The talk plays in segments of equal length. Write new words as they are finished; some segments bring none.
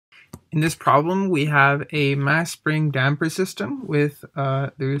In this problem, we have a mass spring damper system with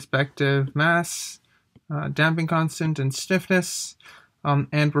the respective mass, damping constant, and stiffness,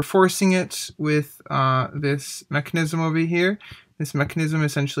 and we're forcing it with this mechanism over here. This mechanism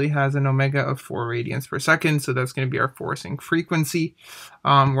essentially has an omega of 4 radians per second, so that's going to be our forcing frequency.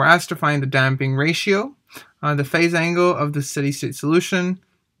 We're asked to find the damping ratio, the phase angle of the steady-state solution,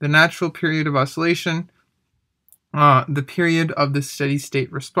 the natural period of oscillation, the period of the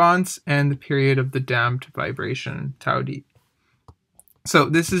steady-state response, and the period of the damped vibration, tau d. So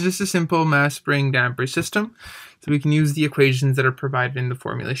this is just a simple mass spring damper system, so we can use the equations that are provided in the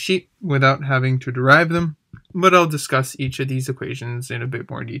formula sheet without having to derive them, but I'll discuss each of these equations in a bit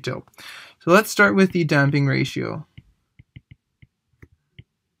more detail. So let's start with the damping ratio.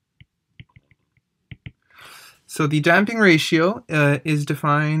 So the damping ratio is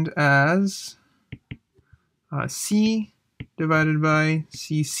defined as C divided by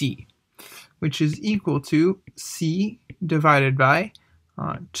Cc, which is equal to C divided by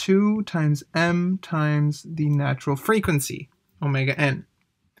 2 times m times the natural frequency, omega n.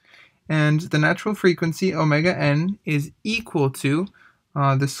 And the natural frequency, omega n, is equal to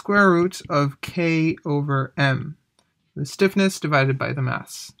the square root of k over m, the stiffness divided by the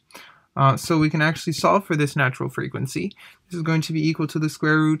mass. So we can actually solve for this natural frequency. This is going to be equal to the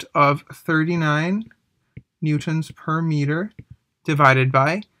square root of 39 newtons per meter divided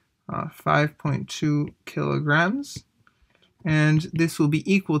by 5.2 kilograms, and this will be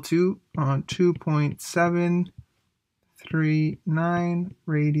equal to 2.739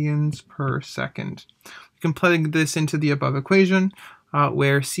 radians per second. We can plug this into the above equation,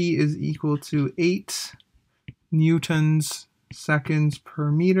 where C is equal to 8 newtons seconds per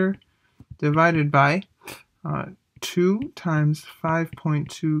meter divided by 2 times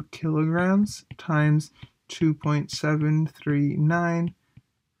 5.2 kilograms times 2.739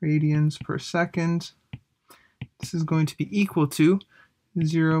 radians per second. This is going to be equal to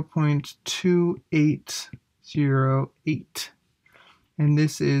 0.2808. And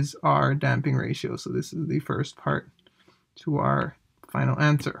this is our damping ratio. So this is the first part to our final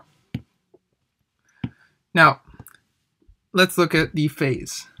answer. Now, let's look at the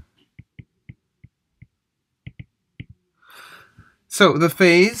phase. So the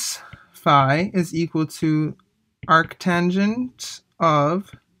phase phi is equal to arctangent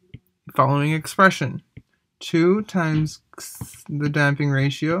of the following expression: 2 times the damping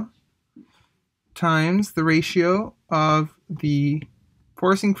ratio times the ratio of the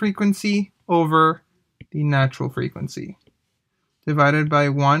forcing frequency over the natural frequency, divided by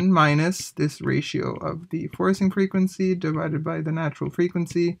 1 minus this ratio of the forcing frequency divided by the natural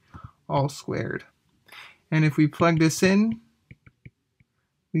frequency, all squared. And if we plug this in,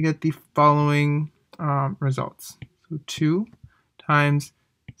 we get the following results. So 2 times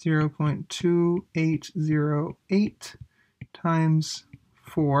 0.2808 times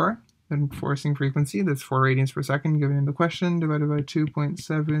 4, the forcing frequency, that's 4 radians per second given in the question, divided by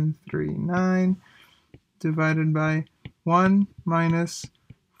 2.739, divided by 1 minus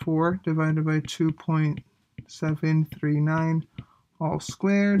 4 divided by 2.739, all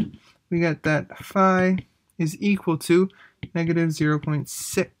squared. We get that phi is equal to negative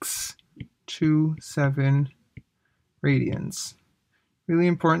 0.627 radians. Really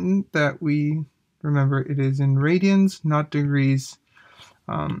important that we remember it is in radians, not degrees.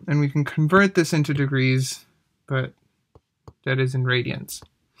 And we can convert this into degrees, but that is in radians.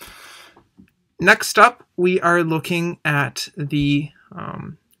 Next up, we are looking at the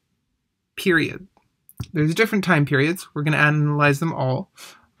period. There's different time periods. We're going to analyze them all.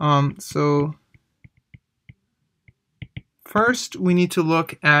 So first, we need to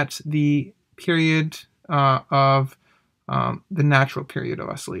look at the period of the natural period of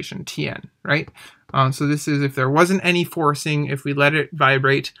oscillation, Tn, right? So this is if there wasn't any forcing, if we let it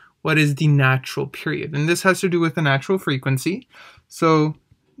vibrate, what is the natural period? And this has to do with the natural frequency. So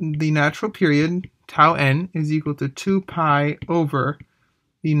the natural period, tau n, is equal to 2 pi over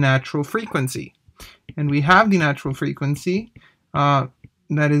the natural frequency. And we have the natural frequency that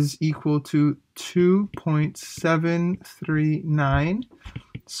is equal to 2.739.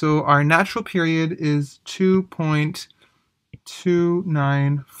 So our natural period is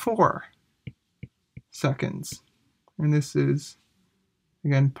 2.294 seconds. And this is,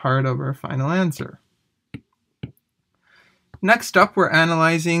 again, part of our final answer. Next up, we're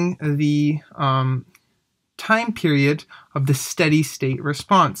analyzing the time period of the steady state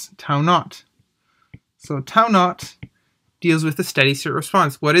response, tau naught. So tau naught deals with the steady state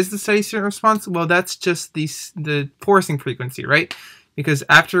response. What is the steady state response? Well, that's just the forcing frequency, right? because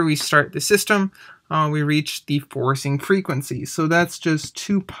after we start the system, we reach the forcing frequency. So that's just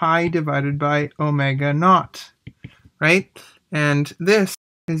 2 pi divided by omega naught, right? And this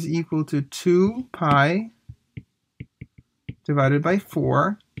is equal to 2 pi divided by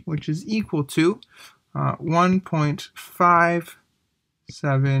 4, which is equal to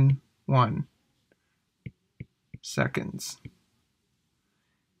 1.571 seconds.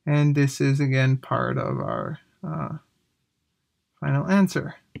 And this is, again, part of our final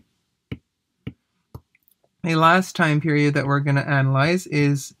answer. A last time period that we're going to analyze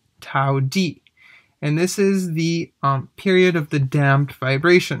is tau d. And this is the period of the damped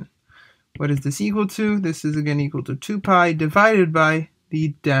vibration. What is this equal to? This is, again, equal to 2 pi divided by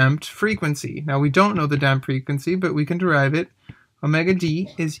the damped frequency. Now, we don't know the damped frequency, but we can derive it. Omega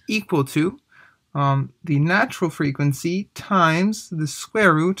d is equal to the natural frequency times the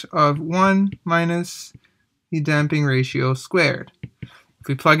square root of 1 minus the damping ratio squared. If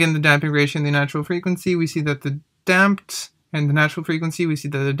we plug in the damping ratio and the natural frequency, we see that the damped and the natural frequency, we see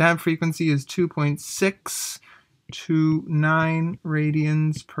that the damped frequency is 2.629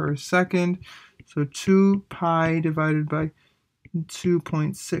 radians per second. So 2 pi divided by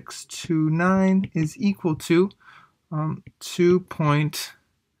 2.629 is equal to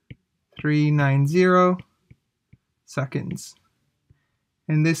 2.390 seconds.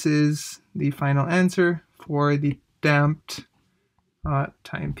 And this is the final answer for the damped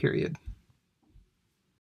time period.